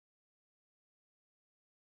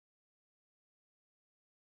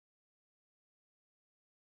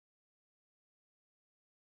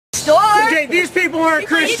Hey, these people aren't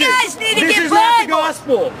Christians. You guys need to this get is Bible. not the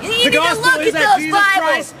gospel. You need the to gospel look is at that those Jesus Bibles.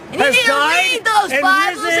 Christ And you has need to died read those and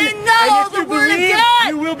Bibles risen, and know and if the you Word of believe, God.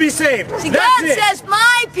 you will be saved. See, That's God it. says,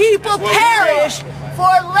 my people perish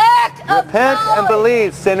for lack of Repent and believe,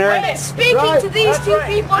 sinner. I'm speaking to these two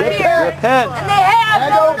people here, Repent. and they have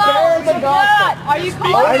no knowledge of God. Are you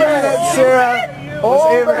speaking I know that Sarah was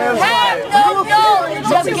Abraham's Have wife. no knowledge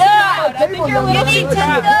of God. I think you're You need to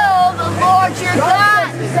know the Lord your God.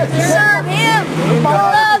 Serve Him.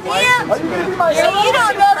 Love Him. See, you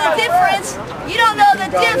don't know the difference. You don't know the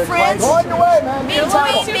difference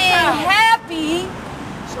between being happy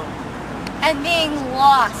and being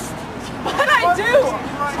lost. But I do.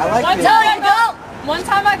 I like One this. time I got One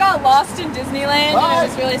time I got lost in Disneyland and it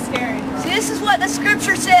was really scary. See, this is what the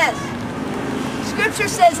Scripture says. Scripture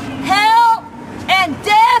says, hell and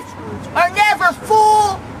death are never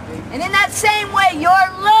full, and in that same way, your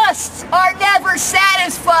lusts are never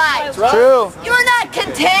satisfied. True. You're not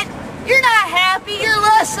content. You're not happy. Your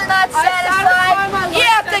lusts are not satisfied. satisfy my You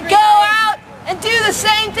lust have to every go day. out and do the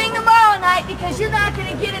same thing tomorrow night because you're not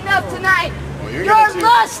going to get enough tonight. you're Your gonna do-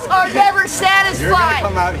 lusts are never You're going to satisfied.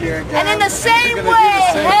 come out here And in the same you're gonna do way,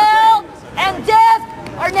 the same hell and death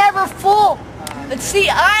are never full. But see,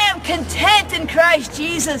 I am content in Christ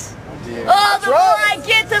Jesus. Oh, the more I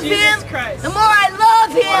get of Him, Christ. the more I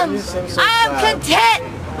love Him. you seem so I am glad.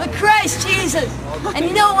 content with Christ Jesus. And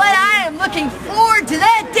you know what? I am looking forward to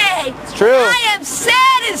that day. It's true. I am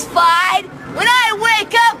satisfied when I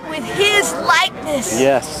wake up with His likeness.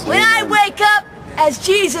 Yes. When I wake up as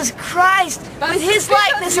Jesus Christ That's with His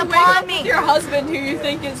because likeness you wake upon up with me. your husband who you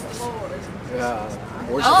think is the Lord. Yeah.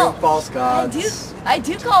 Oh, Worshiping false gods. I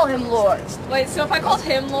do call Him Lord. Wait, so if I called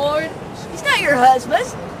him Lord, He's not your husband.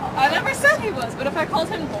 I never said he was, but if I called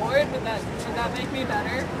him Lord, would that make me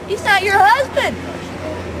better? He's not your husband.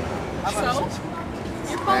 So?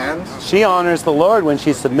 You're calling And She honors the Lord when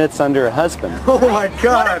she submits under her husband. oh my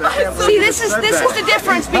God! I can't See, believe this you is said the that.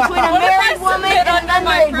 difference between a What if I married woman submit and an under my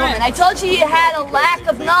unmarried friends? woman. I told you you had a lack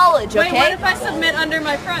of knowledge, Wait, what okay? if I submit under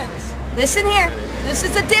my friends? Listen here. This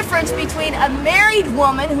is the difference between a married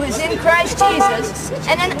woman who is in Christ Jesus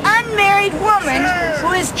and an unmarried woman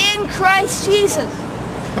who is in Christ Jesus.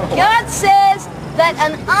 God says that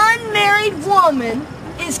an unmarried woman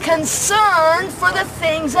is concerned for the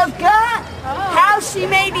things of God. How she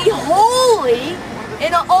may be holy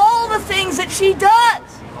in all the things that she does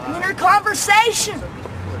and in her conversation.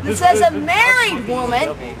 It says a married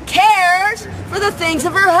woman cares for the things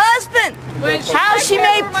of her husband. Wait, should How I she care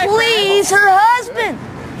may for my please her husband.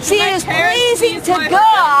 See, I it is care and pleasing please to my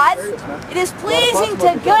God. It is pleasing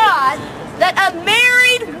to God that a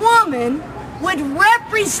married woman would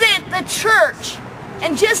represent the church.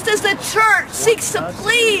 And just as the church seeks to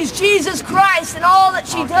please Jesus Christ in all that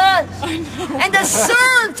she does, and to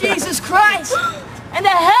serve Jesus Christ, and to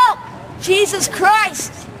help Jesus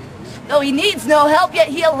Christ, though He needs no help, yet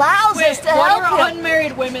He allows us Wait, to what help are Him.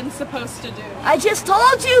 unmarried women supposed to do? I just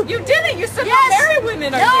told you. You didn't. You said Yes. married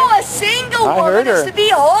women are No, doing. a single I woman heard her. is to be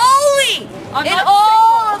holy I'm in not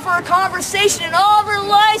all of her conversation, in all of her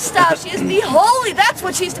lifestyle. She is to be holy. That's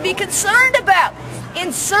what she's to be concerned about.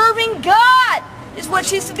 In serving God is what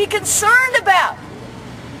she's to be concerned about.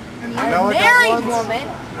 And you A know what that married was? woman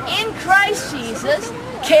in Christ Jesus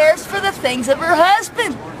cares for the things of her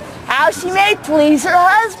husband. How she may please her So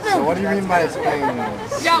husband. what do you mean by explaining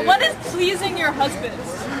this? Yeah, what is pleasing your husband?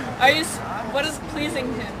 What is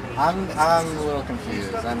pleasing him? I'm a little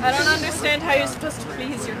confused. I don't understand how you're supposed to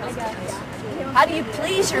please your husband. How do you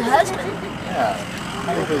please your husband? Yeah.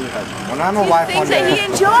 How do you please your husband? When I'm a wife Things one that he day,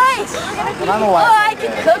 enjoys. when I'm a Oh, wife I one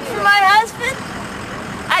can day, cook for my husband.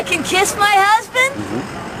 I can kiss my husband.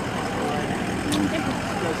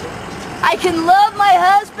 I can love my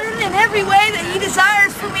husband in every way that he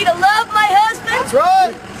desires for me to love my husband. that's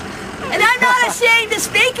right. And I'm not ashamed to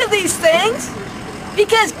speak of these things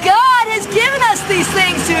because God has given us these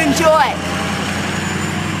things to enjoy.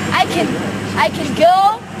 I can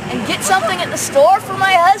go and get something at the store for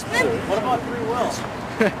my husband. What about free will?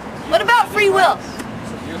 What about free will?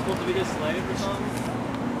 You're supposed to be a slave or something?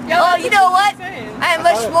 Oh, you know what? I am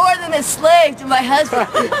much more than a slave to my husband.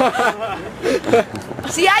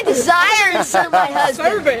 See, I desire to serve my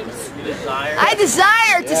husband. Servants. You desire? I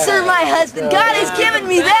desire to serve my husband. God has given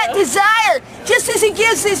me that desire. Just as He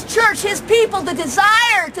gives His church, His people, the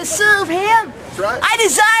desire to serve Him. right. I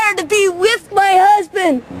desire to be with my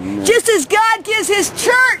husband. Just as God gives His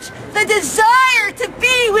church the desire to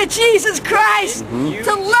be with Jesus Christ.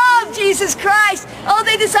 To love Jesus Christ. Oh,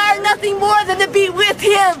 they desire nothing more than to be with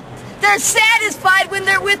Him. They're satisfied when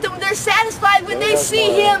they're with Him. They're satisfied when they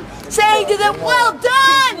see Him saying to them, well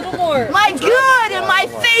done, my good and my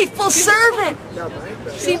faithful servant.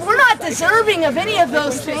 See, we're not deserving of any of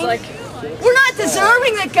those things. We're not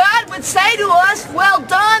deserving that God would say to us, well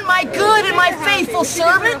done, my good and my faithful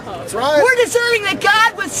servant. We're deserving that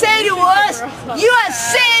God would say to us, you have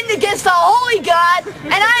sinned against the holy God,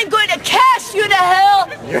 and I'm going to cast you to hell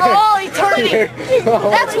for all eternity.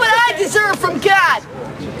 That's what I deserve from God,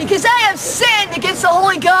 because I have sinned against the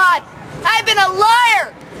holy God. I've been a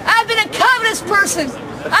liar. I've been a covetous person.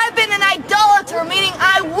 I've been an idolater, meaning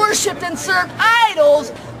I worshipped and served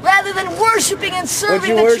idols rather than worshiping and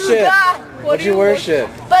serving the true God. What'd you worship?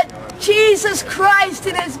 But Jesus Christ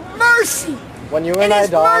in His mercy, When you were in an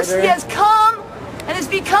His mercy idolater? has come and has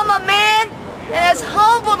become a man and has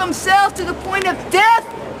humbled Himself to the point of death,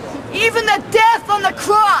 even the death on the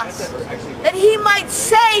cross, that He might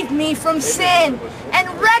save me from sin and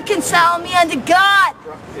reconcile me unto God.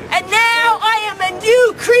 And now I am a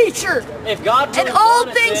new creature, If God and really all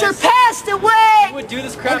wanted things this, are passed He away, would do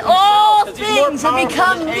this crap and all himself, 'cause he's more things have powerful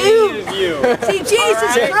become than new. any of you. See, Jesus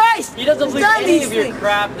Alright? Christ He doesn't has believe done any these of your things.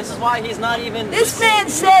 crap. This is why He's not even This listening. man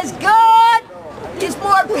says God is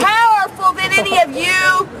more powerful than any of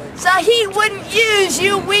you, so He wouldn't use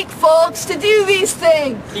you weak folks to do these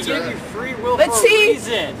things. He gave you free will But for see, a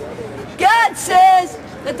reason. God says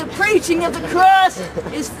that the preaching of the cross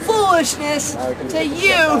is foolishness to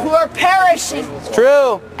you who are perishing. It's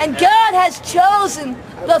true. And God has chosen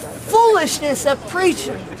the foolishness of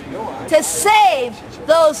preaching to save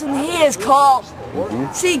those whom He has called.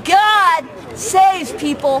 See, God saves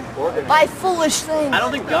people by foolish things, I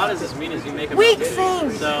don't think God is as mean as you make him weak out to be.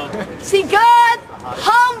 things. So, See, God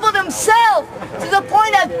humbled Himself to the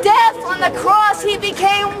point of death on the cross. He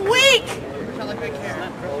became weak,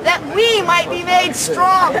 that we might be made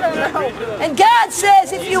strong. And God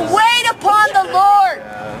says, if you wait upon the Lord,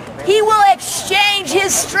 He will exchange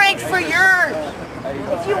His strength for yours.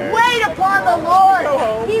 If you wait upon the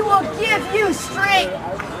Lord, He will give you strength.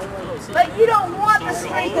 But you don't want the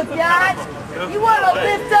strength of God. You want to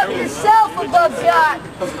lift up yourself above God.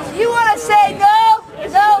 You want to say, no,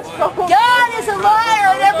 God is a liar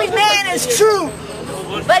and every man is true.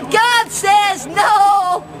 But God says,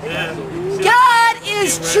 no, God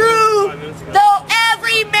is true, though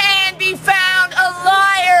every man be found a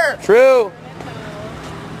liar. True.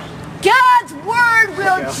 God's word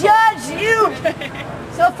will judge you.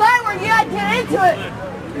 So if I were you, I'd get into it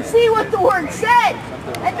and see what the word said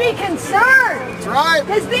and be concerned. That's right.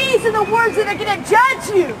 Because these are the words that are going to judge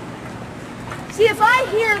you. See, if I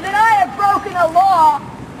hear that I have broken a law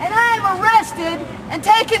and I am arrested and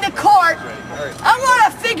taken to court, I want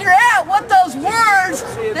to figure out what those words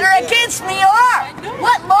that are against me are.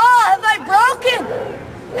 What law have I broken?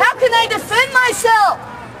 How can I defend myself?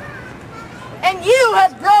 And you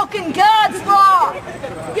have broken God's law.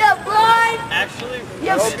 You have lied. actually,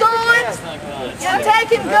 You have stolen. that's not God. You have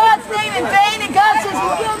taken God's name in vain, and God says,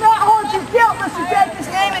 you will not hold you guiltless to take His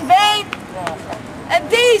name in vain. And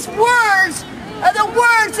these words are the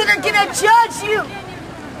words that are going to judge you.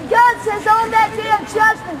 And God says, on that day of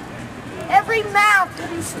judgment, every mouth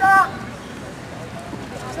will be stopped.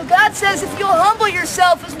 So God says, if you'll humble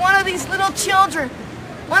yourself as one of these little children,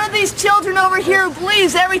 one of these children over here who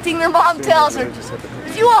believes everything their mom tells her,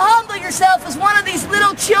 if you will humble yourself as one of these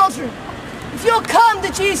little children, if you'll come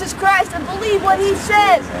to Jesus Christ and believe what He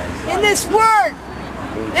says in this word,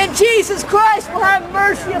 then Jesus Christ will have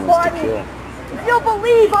mercy upon you. If you'll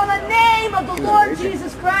believe on the name of the Lord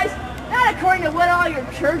Jesus Christ, not according to what all your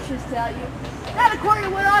churches tell you, not according to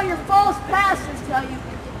what all your false pastors tell you,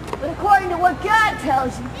 but according to what God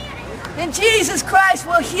tells you, then Jesus Christ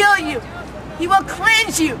will heal you. He will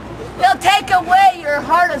cleanse you. He'll take away your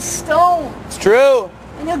heart of stone. It's true.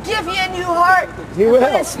 And He'll give you a new heart. He He'll will.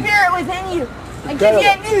 put a spirit within you. And give you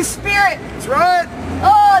a new spirit. That's right.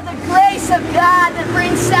 Oh, the grace of God that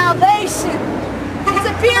brings salvation. It's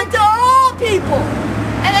appeared to all people.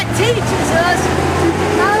 And it teaches us to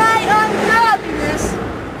deny ungodliness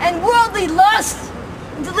and worldly lust,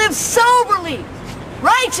 and to live soberly,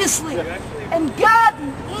 righteously, and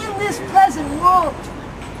godly in this present world.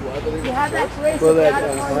 You have that grace of God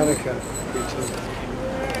upon you.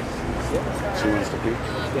 She wants to preach.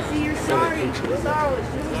 See, you're sorry. Sorrow is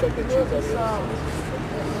just like the world of sorrow.